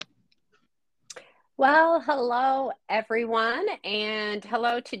Well, hello everyone, and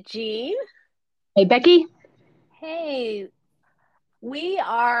hello to Jean. Hey, Becky. Hey, we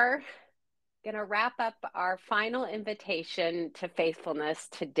are going to wrap up our final invitation to faithfulness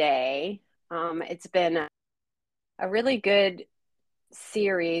today. It's been a really good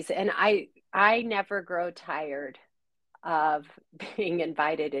series, and I never grow tired of being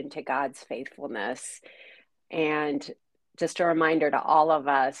invited into God's faithfulness. And just a reminder to all of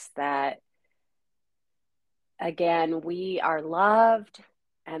us that again, we are loved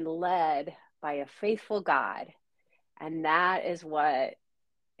and led by a faithful God. And that is what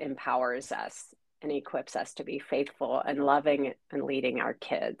empowers us and equips us to be faithful and loving and leading our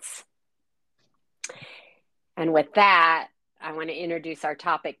kids. And with that, I want to introduce our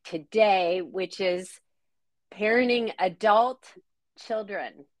topic today, which is parenting adult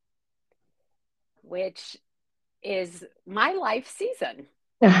children, which is my life season.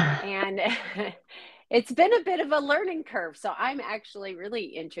 And it's been a bit of a learning curve. So I'm actually really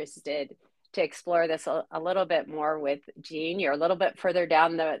interested to explore this a little bit more with Jean. You're a little bit further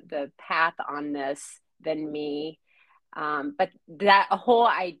down the path on this than me. But that whole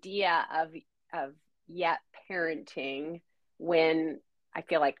idea of yet parenting when I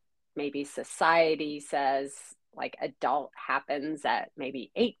feel like maybe society says like adult happens at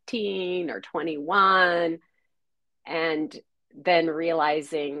maybe 18 or 21, and then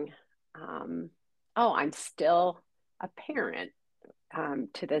realizing, oh, I'm still a parent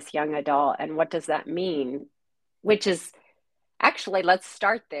to this young adult. And what does that mean? Which is actually, let's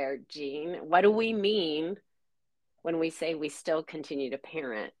start there, Jean. What do we mean when we say we still continue to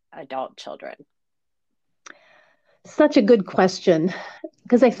parent adult children? Such a good question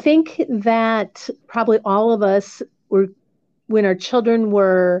because I think that probably all of us were, when our children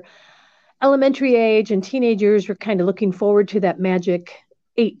were elementary age and teenagers, were kind of looking forward to that magic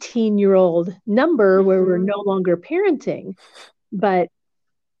 18-year-old number where we're Mm-hmm. no longer parenting. But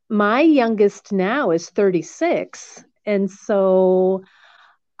my youngest now is 36. And so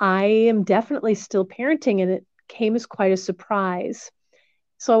I am definitely still parenting, and it came as quite a surprise.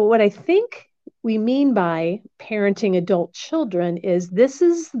 So, what I think we mean by parenting adult children is this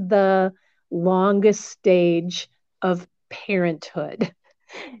is the longest stage of parenthood.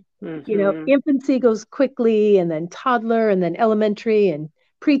 Mm-hmm. Infancy goes quickly, and then toddler, and then elementary, and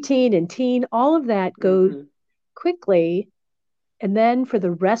preteen, and teen, all of that goes Mm-hmm. quickly. And then for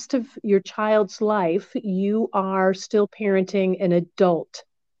the rest of your child's life, you are still parenting an adult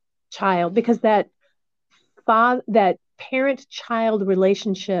child because that parent child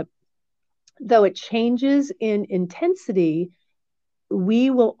relationship, though it changes in intensity, we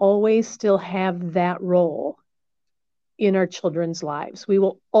will always still have that role in our children's lives. We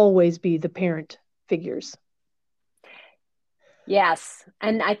will always be the parent figures. Yes.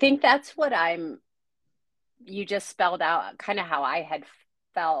 And I think that's what you just spelled out kind of how I had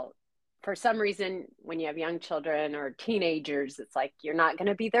felt. For some reason, when you have young children or teenagers, it's like you're not going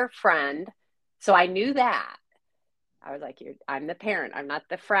to be their friend. So I knew that. I was like, I'm the parent, I'm not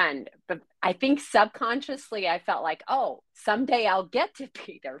the friend. But I think subconsciously I felt like, oh, someday I'll get to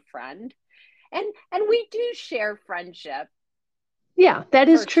be their friend. And we do share friendship Yeah, that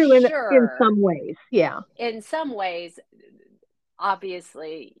is for true in sure. some ways. Yeah. In some ways,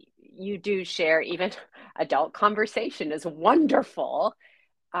 obviously, you do share, even adult conversation is wonderful.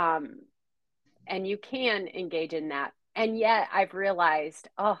 Um, and you can engage in that. And yet I've realized,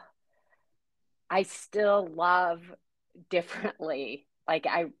 oh, I still love differently. Like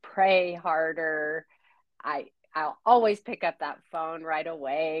I pray harder. I'll always pick up that phone right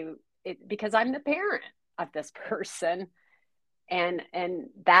away because I'm the parent of this person, and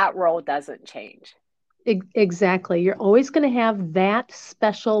that role doesn't change. Exactly. You're always going to have that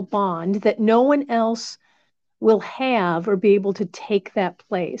special bond that no one else will have or be able to take that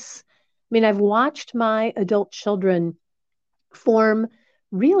place. I mean, I've watched my adult children form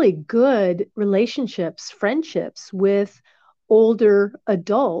really good relationships, friendships with older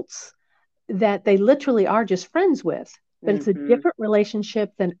adults that they literally are just friends with. But it's a Mm-hmm. different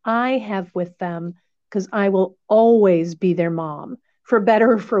relationship than I have with them because I will always be their mom, for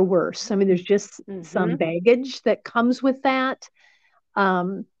better or for worse. I mean, there's just some Mm-hmm. baggage that comes with that.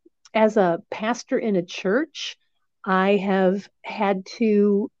 Um, as a pastor in a church, I have had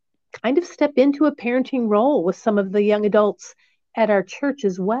to kind of step into a parenting role with some of the young adults at our church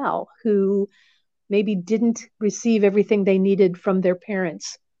as well, who maybe didn't receive everything they needed from their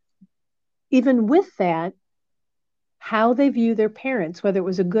parents. Even with that, how they view their parents, whether it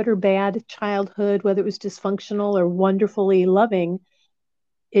was a good or bad childhood, whether it was dysfunctional or wonderfully loving,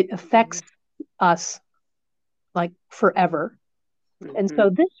 it affects us like forever. And Mm-hmm. so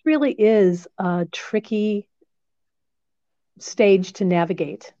this really is a tricky stage to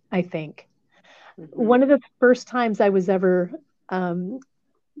navigate, I think. Mm-hmm. One of the first times I was ever um,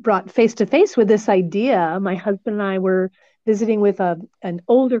 brought face to face with this idea, my husband and I were visiting with an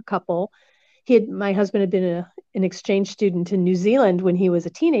older couple. My husband had been an exchange student in New Zealand when he was a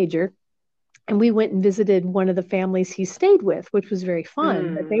teenager, and we went and visited one of the families he stayed with, which was very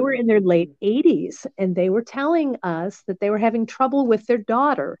fun. But they were in their late Mm-hmm. 80s, and they were telling us that they were having trouble with their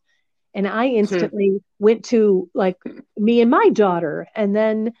daughter. And I instantly went to like me and my daughter. And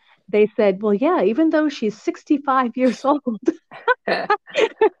then they said, well, yeah, even though she's 65 years old, they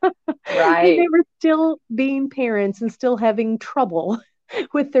Right. were still being parents and still having trouble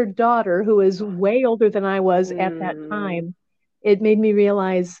with their daughter, who is way older than I was at that Mm, time. It made me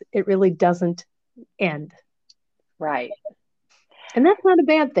realize it really doesn't end. right. And that's not a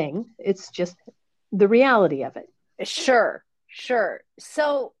bad thing. It's just the reality of it. Sure. Sure.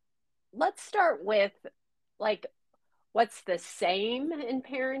 So let's start with like what's the same in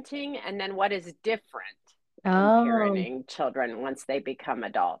parenting and then what is different in Oh, parenting children once they become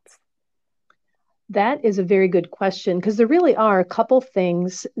adults. that is a very good question because there really are a couple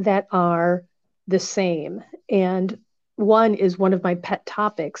things that are the same. And one is one of my pet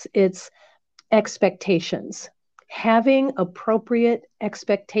topics. It's expectations. Having appropriate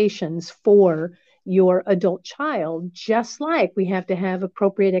expectations for your adult child, just like we have to have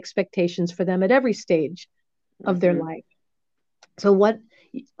appropriate expectations for them at every stage of their Mm-hmm. life. So, what,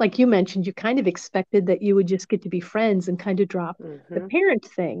 like you mentioned, you kind of expected that you would just get to be friends and kind of drop the Mm-hmm. parent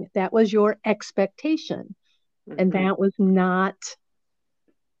thing. That was your expectation. And Mm-hmm. that was not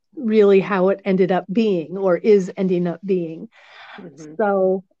really how it ended up being or is ending up being. Mm-hmm.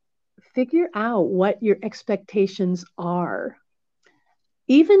 So, figure out what your expectations are.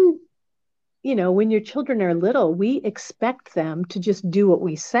 Even, when your children are little, we expect them to just do what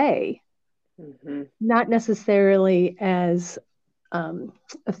we say, Mm-hmm. not necessarily as um,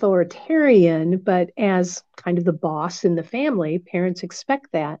 authoritarian, but as kind of the boss in the family. Parents expect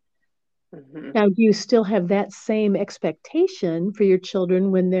that. Mm-hmm. Now, do you still have that same expectation for your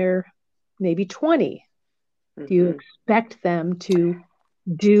children when they're maybe 20? Do you Mm-hmm. expect them to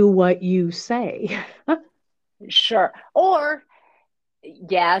do what you say? Sure. Or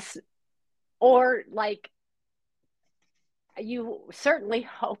yes, or like you certainly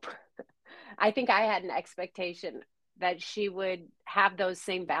hope. I think I had an expectation that she would have those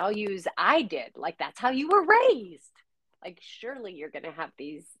same values I did. Like, that's how you were raised. Like, surely you're going to have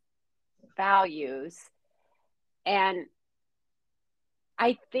these values. And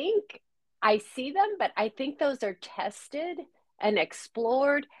I think I see them, but I think those are tested and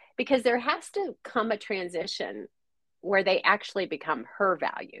explored because there has to come a transition where they actually become her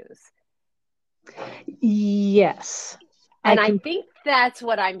values. Yes, I And I can. think that's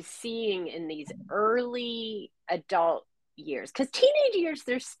what I'm seeing in these early adult years. Because teenage years,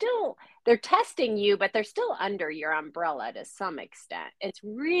 they're testing you, but they're still under your umbrella to some extent. It's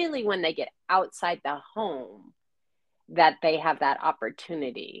really when they get outside the home that they have that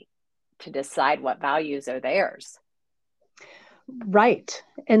opportunity to decide what values are theirs. Right.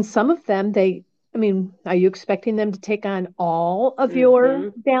 And some of them, I mean, are you expecting them to take on all of your Mm-hmm.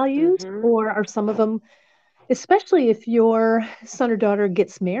 values? Mm-hmm. Or are some of them, especially if your son or daughter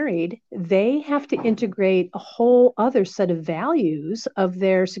gets married, they have to integrate a whole other set of values of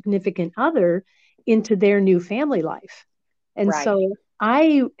their significant other into their new family life. And Right. so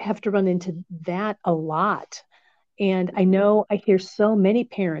I have to run into that a lot. And I Mm-hmm. know I hear so many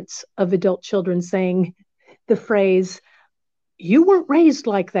parents of adult children saying the phrase, you weren't raised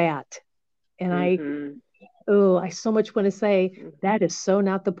like that. And Mm-hmm. I so much want to say that is so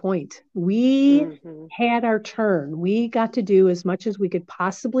not the point. We Mm-hmm. had our turn. We got to do as much as we could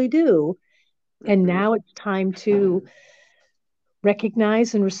possibly do. And Mm-hmm. now it's time to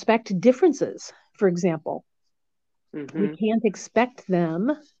recognize and respect differences. For example, we Mm-hmm. can't expect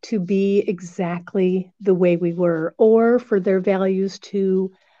them to be exactly the way we were or for their values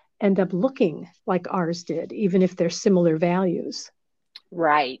to end up looking like ours did, even if they're similar values.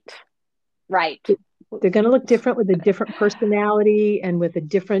 Right. Right. They're going to look different with a different personality and with a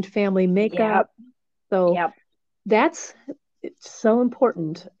different family makeup. Yep. So Yep. that's it's so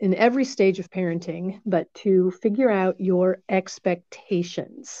important in every stage of parenting, but to figure out your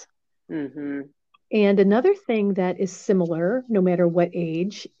expectations. Mm-hmm. And another thing that is similar, no matter what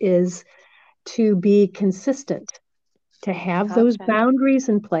age, is to be consistent, to have those Okay. boundaries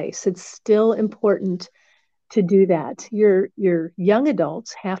in place. It's still important to do that. Your young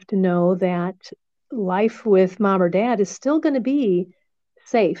adults have to know that life with mom or dad is still going to be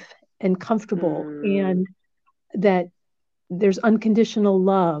safe and comfortable, Mm, and that there's unconditional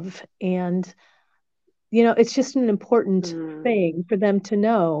love. And, it's just an important Mm, thing for them to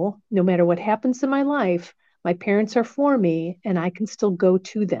know, no matter what happens in my life, my parents are for me and I can still go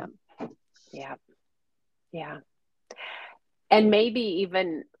to them. yeah. Yeah. And maybe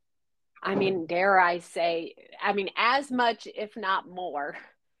even, I mean, dare I say, I mean, as much, if not more,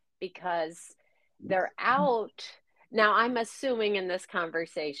 because they're out. Now, I'm assuming in this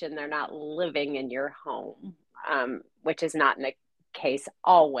conversation, they're not living in your home, which is not in the case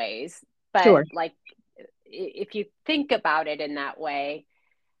always. But Sure. like, if you think about it in that way,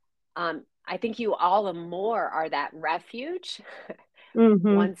 I think you all the more are that refuge. Hmm.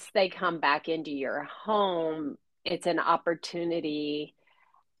 Once they come back into your home, it's an opportunity.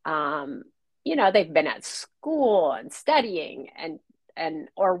 um, they've been at school and studying and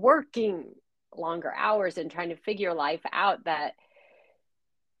or working longer hours and trying to figure life out, that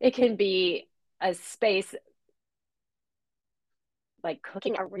it can be a space. Like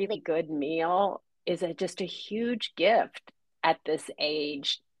cooking a really good meal is just a huge gift at this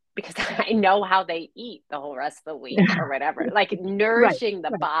age, because I know how they eat the whole rest of the week or whatever. Like Right. nourishing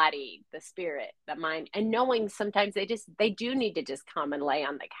the Right. body, the spirit, the mind, and knowing sometimes they do need to just come and lay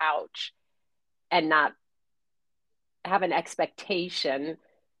on the couch and not have an expectation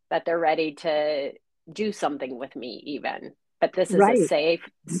that they're ready to do something with me even, but this is a Right. safe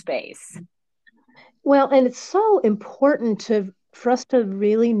space. Well, and it's so important for us to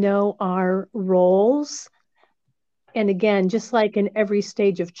really know our roles. And again, just like in every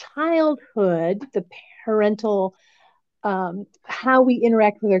stage of childhood, the parental how we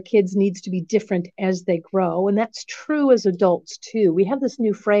interact with our kids needs to be different as they grow. And that's true as adults too. We have this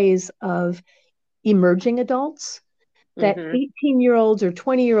new phrase of emerging adults, that Mm-hmm. 18-year-olds or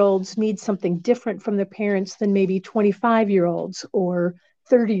 20-year-olds need something different from their parents than maybe 25-year-olds or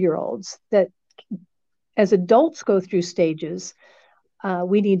 30-year-olds. That as adults go through stages,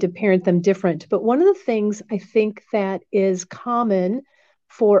 we need to parent them different. But one of the things I think that is common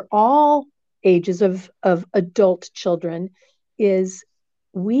for all ages of adult children is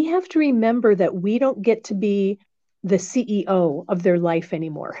we have to remember that we don't get to be the CEO of their life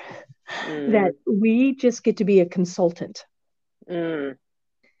anymore, that Mm, we just get to be a consultant. mm,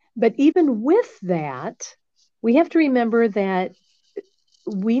 But even with that, we have to remember that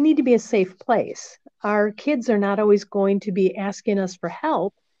we need to be a safe place. Our kids are not always going to be asking us for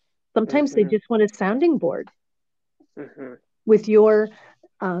help. Sometimes they mm-hmm, just want a sounding board mm-hmm, with your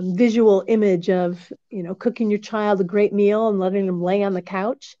visual image of, cooking your child a great meal and letting them lay on the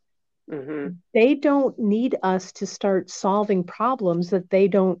couch. mm-hmm, They don't need us to start solving problems that they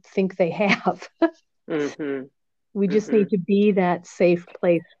don't think they have. mm-hmm, We just mm-hmm. need to be that safe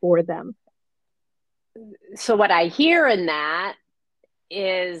place for them. So what I hear in that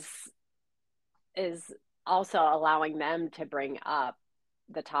is is also allowing them to bring up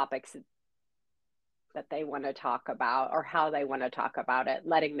the topics that they want to talk about or how they want to talk about it,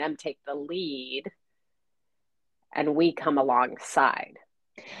 letting them take the lead and we come alongside.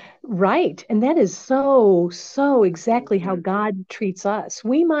 Right. And that is so, so exactly how Mm-hmm, God treats us.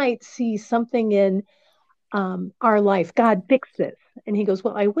 We might see something in our life. God, fix this. And he goes,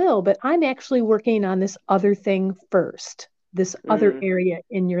 well, I will, but I'm actually working on this other thing first, this other mm, area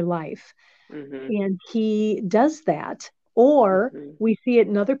in your life. mm-hmm, And he does that. Or mm-hmm, we see it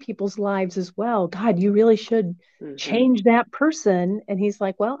in other people's lives as well. God, you really should mm-hmm. change that person. And he's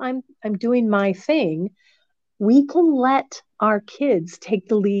like, well, I'm doing my thing. We can let our kids take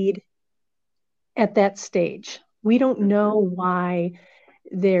the lead at that stage. We don't Mm-hmm. know why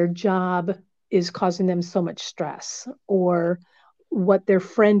their job is causing them so much stress, or what their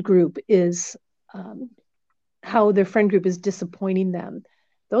friend group is, um, how their friend group is disappointing them.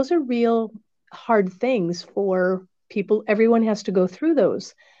 Those are real hard things for people. Everyone has to go through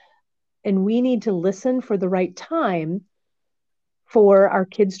those. And we need to listen for the right time for our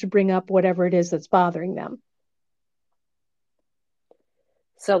kids to bring up whatever it is that's bothering them.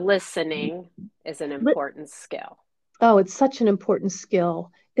 So listening is an important skill. Oh, it's such an important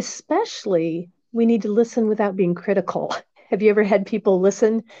skill, especially we need to listen without being critical. Have you ever had people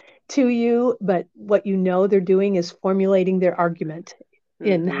listen to you, but what they're doing is formulating their argument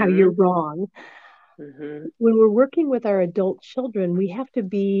in how you're Mm-hmm, wrong? mm-hmm, When we're working with our adult children, we have to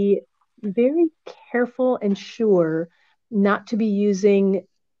be very careful and sure not to be using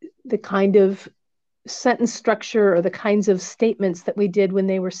the kind of sentence structure or the kinds of statements that we did when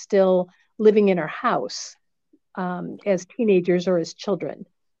they were still living in our house, as teenagers or as children.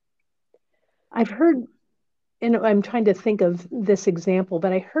 I've heard, and I'm trying to think of this example,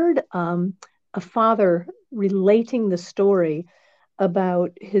 but I heard a father relating the story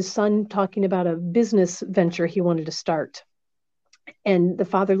about his son talking about a business venture he wanted to start. And the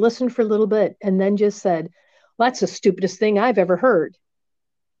father listened for a little bit and then just said, well, that's the stupidest thing I've ever heard.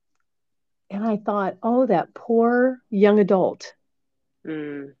 And I thought, oh, that poor young adult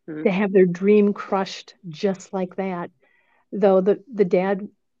Mm-hmm. to have their dream crushed just like that. Though the dad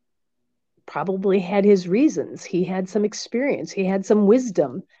probably had his reasons. He had some experience, he had some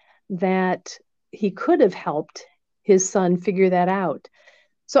wisdom that he could have helped his son figure that out.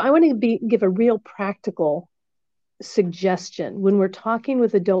 So I want to give a real practical suggestion when we're talking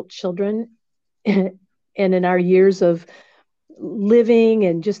with adult children and in our years of living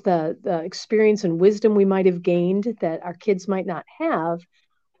and just the experience and wisdom we might have gained that our kids might not have,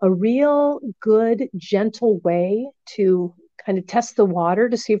 a real good, gentle way to kind of test the water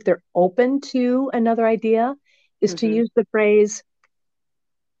to see if they're open to another idea is to Mm-hmm. use the phrase,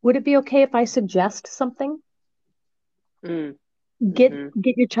 would it be okay if I suggest something? Get Mm-hmm.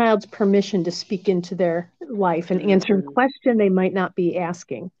 get your child's permission to speak into their life and answer a Mm-hmm. question they might not be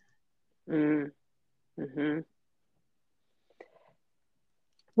asking. Mm-hmm.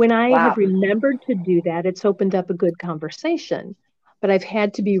 When I have Wow. remembered to do that, it's opened up a good conversation. But I've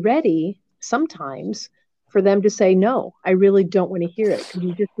had to be ready sometimes for them to say, no, I really don't want to hear it. Can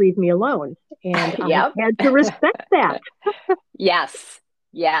you just leave me alone? And I've Yep. had to respect that. Yes.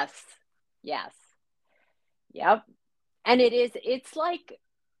 Yes. Yes. Yep. And it's like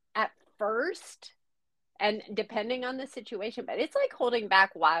at first, and depending on the situation, but it's like holding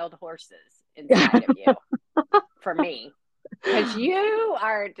back wild horses inside of you for me, because you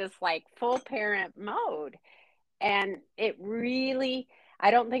are just like full parent mode. And it really,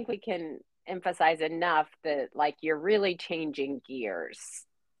 I don't think we can emphasize enough that like you're really changing gears.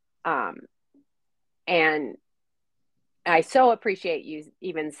 Um, and I so appreciate you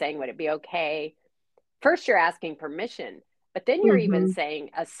even saying, would it be okay? First, you're asking permission, but then you're even Mm-hmm. saying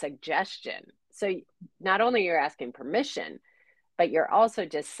a suggestion. So not only you're asking permission, but you're also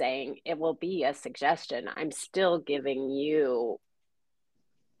just saying it will be a suggestion. I'm still giving you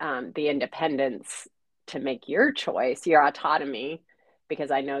the independence to make your choice, your autonomy,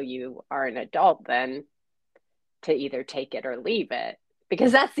 because I know you are an adult then to either take it or leave it.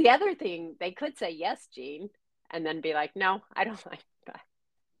 Because that's the other thing. They could say, yes, Gene, and then be like, no, I don't like that.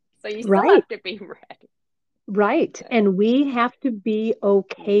 So you still Right, have to be ready. right. And we have to be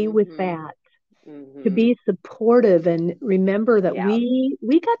okay with Mm-hmm. that, to Mm-hmm. be supportive and remember that Yeah. we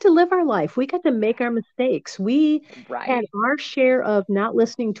got to live our life. We got to make our mistakes. We had Right. our share of not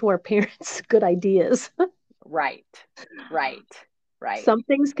listening to our parents' good ideas. Right. Right. Right. Some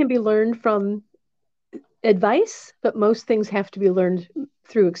things can be learned from advice, but most things have to be learned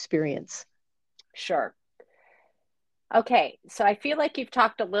through experience. Sure. Okay. So I feel like you've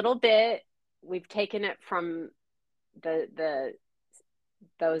talked a little bit. We've taken it from the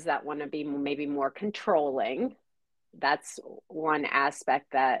those that want to be maybe more controlling. That's one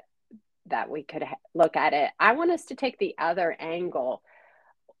aspect that we could look at it. I want us to take the other angle.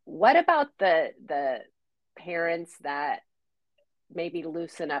 What about the parents that maybe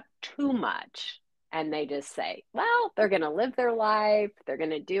loosen up too much and they just say, well, they're going to live their life, they're going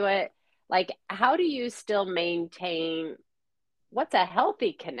to do it. Like, how do you still maintain what's a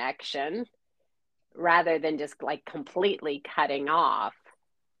healthy connection rather than just like completely cutting off?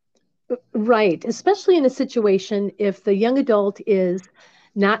 Right. Especially in a situation if the young adult is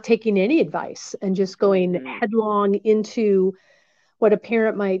not taking any advice and just going Mm-hmm. headlong into what a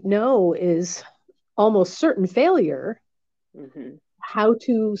parent might know is almost certain failure, Mm-hmm. how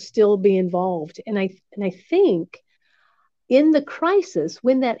to still be involved. And I think in the crisis,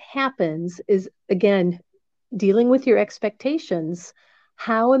 when that happens, is again dealing with your expectations.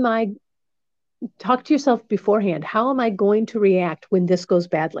 How am I, talk to yourself beforehand, how am I going to react when this goes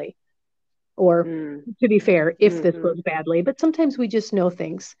badly? Or to be fair, if this Mm-hmm. goes badly, but sometimes we just know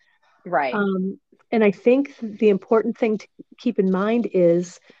things. Right. Um, and I think the important thing to keep in mind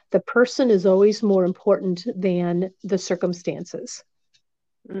is the person is always more important than the circumstances.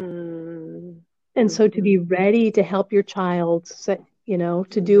 And so to be Mm-hmm. ready to help your child,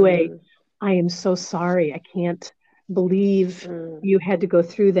 to do Mm-hmm. I am so sorry. I can't believe Mm. you had to go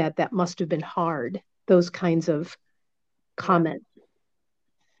through that. That must have been hard. Those kinds of Yeah. comments.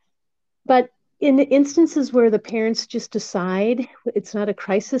 But in the instances where the parents just decide it's not a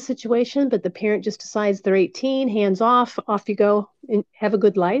crisis situation, but the parent just decides they're 18, hands off you go, and have a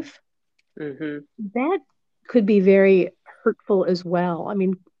good life, Mm-hmm. that could be very hurtful as well. I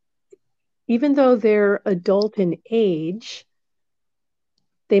mean, even though they're adult in age,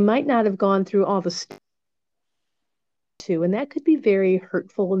 they might not have gone through all the stuff too, and that could be very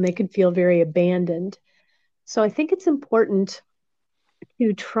hurtful and they could feel very abandoned. So I think it's important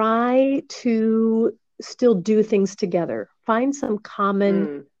to try to still do things together. Find some common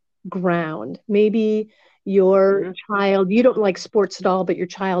Mm. ground. Maybe your Mm-hmm. child, you don't like sports at all, but your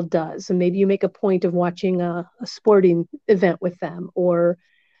child does. And maybe you make a point of watching a sporting event with them. Or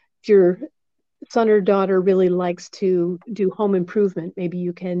if your son or daughter really likes to do home improvement, maybe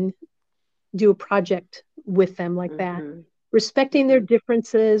you can do a project with them like that. Mm-hmm. Respecting their Mm-hmm.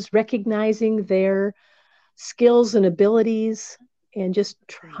 differences, recognizing their skills and abilities, and just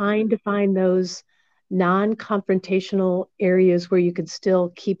trying Mm-hmm. to find those non-confrontational areas where you could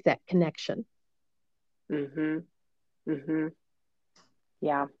still keep that connection. Mm-hmm. Mm-hmm.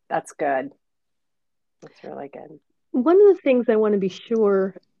 Yeah, that's good. That's really good. One of the things I want to be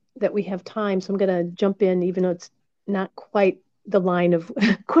sure that we have time, so I'm going to jump in, even though it's not quite the line of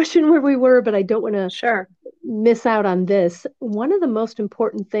question where we were, but I don't want to Sure. miss out on this. One of the most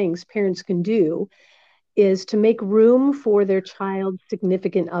important things parents can do is to make room for their child's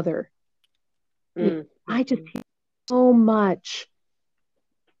significant other. I just Mm-hmm. hear so much.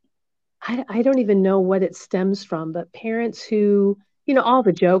 I don't even know what it stems from, but parents who, all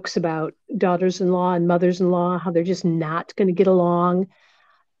the jokes about daughters in law and mothers in law, how they're just not going to get along.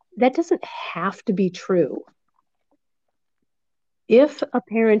 That doesn't have to be true. If a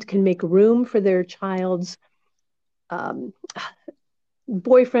parent can make room for their child's um,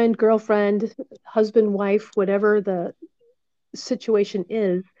 boyfriend, girlfriend, husband, wife, whatever the situation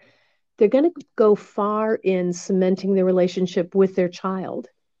is, they're going to go far in cementing their relationship with their child.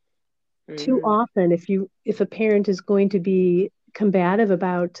 Too Mm-hmm. often, if a parent is going to be combative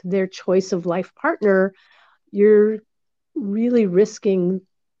about their choice of life partner, you're really risking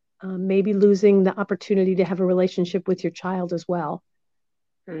maybe losing the opportunity to have a relationship with your child as well.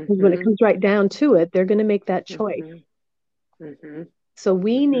 Because when it Mm-hmm. comes right down to it, they're going to make that choice. Mm-hmm. Mm-hmm. So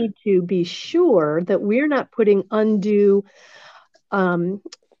we Mm-hmm. need to be sure that we're not putting undue um,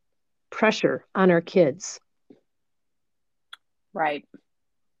 pressure on our kids. Right.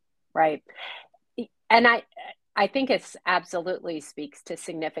 Right. And I think it's absolutely speaks to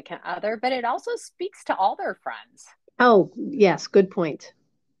significant other, but it also speaks to all their friends. Oh, yes, good point.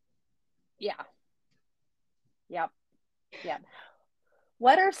 Yeah. Yep. Yep.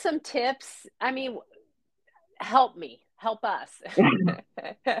 What are some tips? I mean, help me, help us.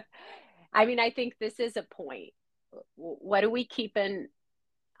 I mean, I think this is a point. What do we keep in,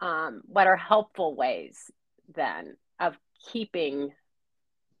 what are helpful ways then of keeping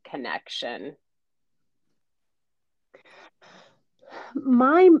connection?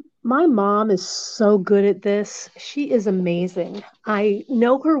 my my mom is so good at this. She is amazing. I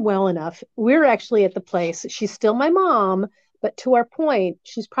know her well enough. We're actually at the place. She's still my mom, but to our point,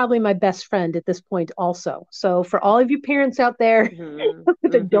 she's probably my best friend at this point also. So for all of you parents out there Mm-hmm.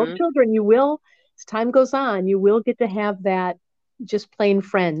 with adult Mm-hmm. children, you will, as time goes on, you will get to have that just plain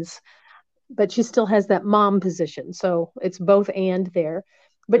friends. But she still has that mom position. So it's both and there.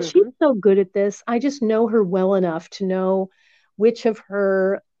 But she's Mm-hmm. so good at this. I just know her well enough to know which of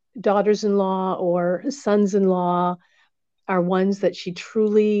her daughters in law or sons in law are ones that she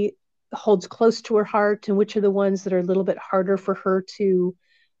truly holds close to her heart and which are the ones that are a little bit harder for her to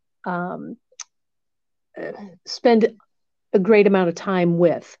um, spend a great amount of time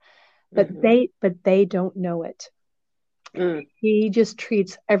with. But Mm-hmm. they don't know it. Mm. She just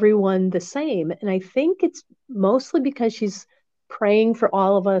treats everyone the same. And I think it's mostly because she's praying for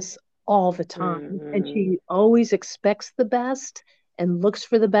all of us all the time. And Mm-hmm. she always expects the best and looks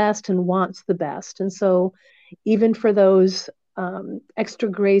for the best and wants the best. And so, even for those extra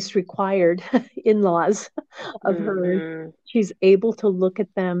grace required in laws of hers, Mm-hmm. she's able to look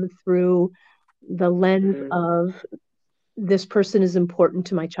at them through the lens Mm-hmm. of this person is important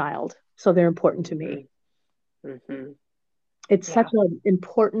to my child. So they're important to me. Mm-hmm. Mm-hmm. It's such Yeah. an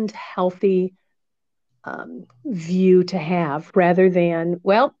important, healthy view to have rather than,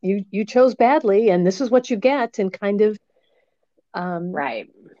 well, you chose badly and this is what you get, and kind of, um, Right.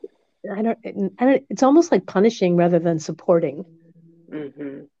 it's almost like punishing rather than supporting.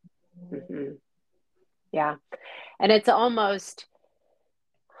 Mm-hmm. Mm-hmm. Yeah. And it's almost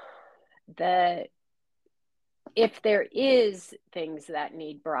the if there is things that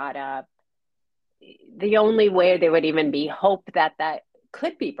need brought up, the only way there would even be hope that that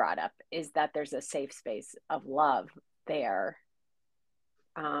could be brought up is that there's a safe space of love there.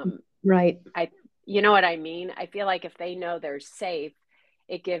 Um, Right. I, you know what I mean? I feel like if they know they're safe,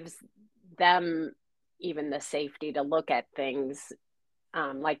 it gives them even the safety to look at things,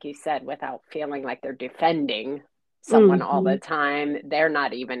 like you said, without feeling like they're defending someone all the Hmm. time. They're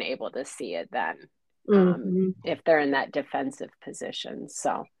not even able to see it then, Hmm. if they're in that defensive position.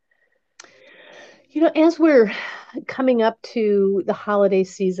 So, As we're coming up to the holiday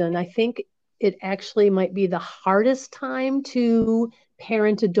season, I think it actually might be the hardest time to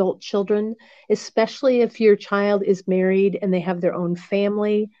parent adult children, especially if your child is married and they have their own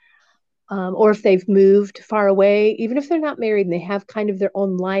family, or if they've moved far away, even if they're not married and they have kind of their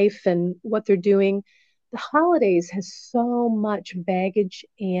own life and what they're doing. The holidays has so much baggage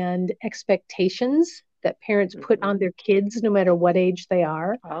and expectations that parents put on their kids, no matter what age they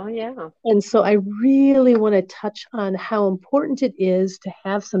are. Oh, yeah. And so I really want to touch on how important it is to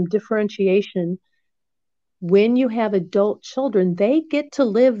have some differentiation. When you have adult children, they get to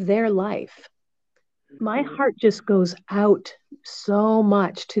live their life. My heart just goes out so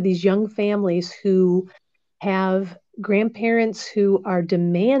much to these young families who have grandparents who are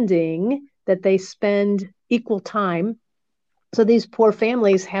demanding that they spend equal time. So these poor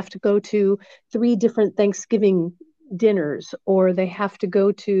families have to go to 3 different Thanksgiving dinners, or they have to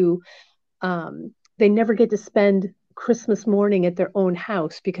go to, they never get to spend Christmas morning at their own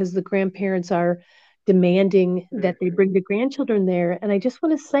house because the grandparents are demanding that they bring the grandchildren there. And I just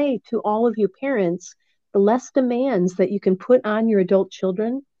want to say to all of you parents, the less demands that you can put on your adult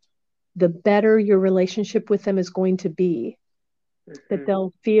children, the better your relationship with them is going to be. That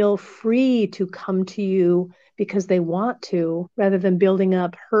they'll feel free to come to you because they want to, rather than building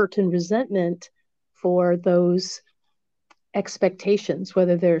up hurt and resentment for those expectations,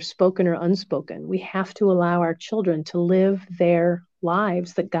 whether they're spoken or unspoken. We have to allow our children to live their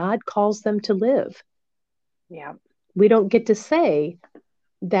lives that God calls them to live. Yeah. We don't get to say,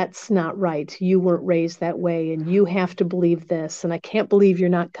 that's not right. You weren't raised that way, and you have to believe this. And I can't believe you're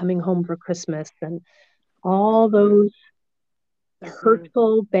not coming home for Christmas. And all those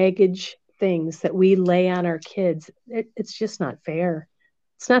hurtful baggage things that we lay on our kids. It's just not fair.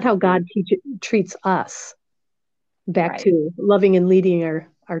 It's not how God treats us. Back to loving and leading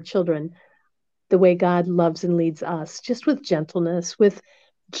our children the way God loves and leads us, just with gentleness, with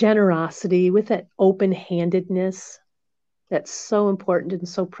generosity, with that open-handedness. That's so important and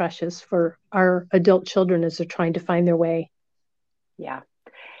so precious for our adult children as they're trying to find their way. Yeah.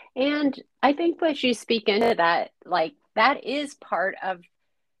 And I think as you speak into that, like that is part of,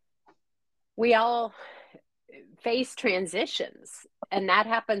 we all face transitions, and that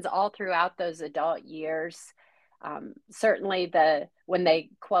happens all throughout those adult years. Certainly when they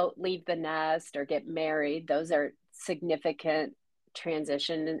quote leave the nest or get married, those are significant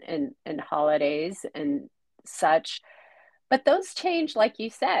transition in holidays and such. But those change, like you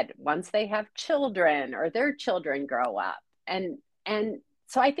said, once they have children or their children grow up. And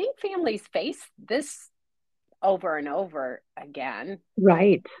so I think families face this over and over again.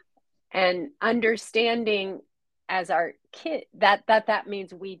 Right. And understanding as our kid that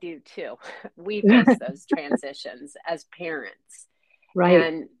means we do too. We face those transitions as parents.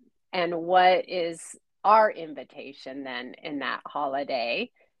 Right. And what is our invitation then in that holiday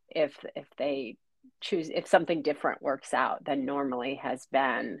if they choose, if something different works out than normally has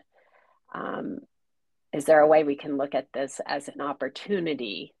been? Is there a way we can look at this as an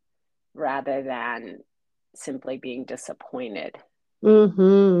opportunity rather than simply being disappointed?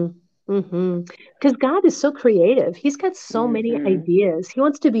 Because God is so creative. He's got so many ideas. He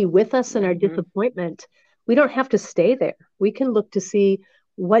wants to be with us in our disappointment. We don't have to stay there. We can look to see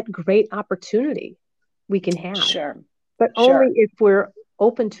what great opportunity we can have. Sure. But only if we're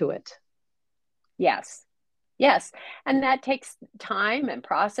open to it. Yes. Yes. And that takes time and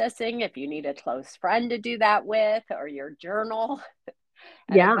processing. If you need a close friend to do that with, or your journal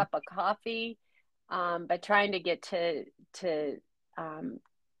and a cup of coffee. But trying to get to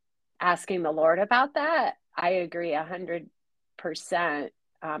asking the Lord about that, I agree 100%.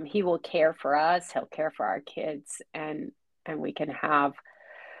 He will care for us. He'll care for our kids, and we can have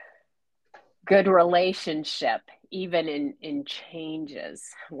good relationship even in changes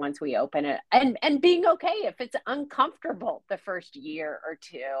once we open it, and being okay if it's uncomfortable the first year or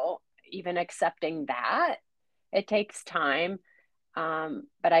two, even accepting that it takes time.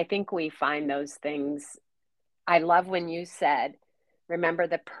 But I think we find those things. I love when you said, remember,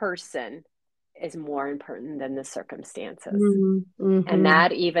 the person is more important than the circumstances. And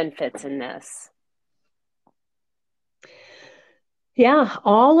that even fits in this. Yeah,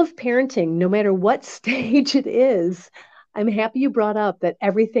 all of parenting, no matter what stage it is. I'm happy you brought up that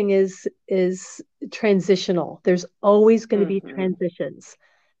everything is transitional. There's always going to be transitions.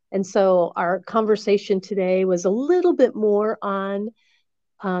 And so our conversation today was a little bit more on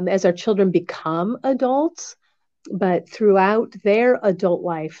as our children become adults, but throughout their adult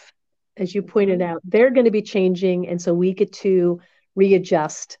life, as you pointed out, they're going to be changing. And so we get to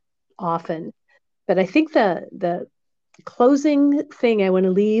readjust often. But I think the closing thing I want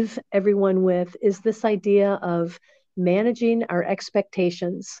to leave everyone with is this idea of managing our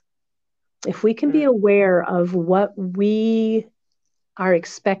expectations. If we can be aware of what we are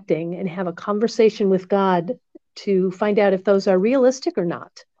expecting and have a conversation with God to find out if those are realistic or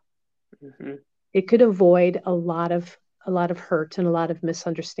not, Mm-hmm. it could avoid a lot of hurt and a lot of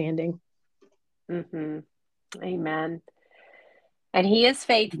misunderstanding. Mm-hmm. Amen. And he is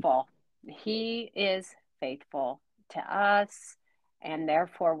faithful. He is faithful to us, and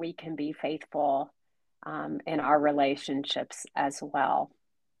therefore we can be faithful in our relationships as well.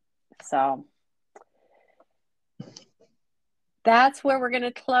 So that's where we're going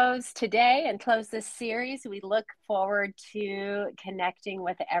to close today and close this series. We look forward to connecting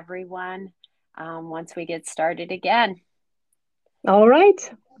with everyone once we get started again. All right.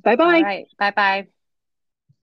 All Bye-bye. right. Bye bye.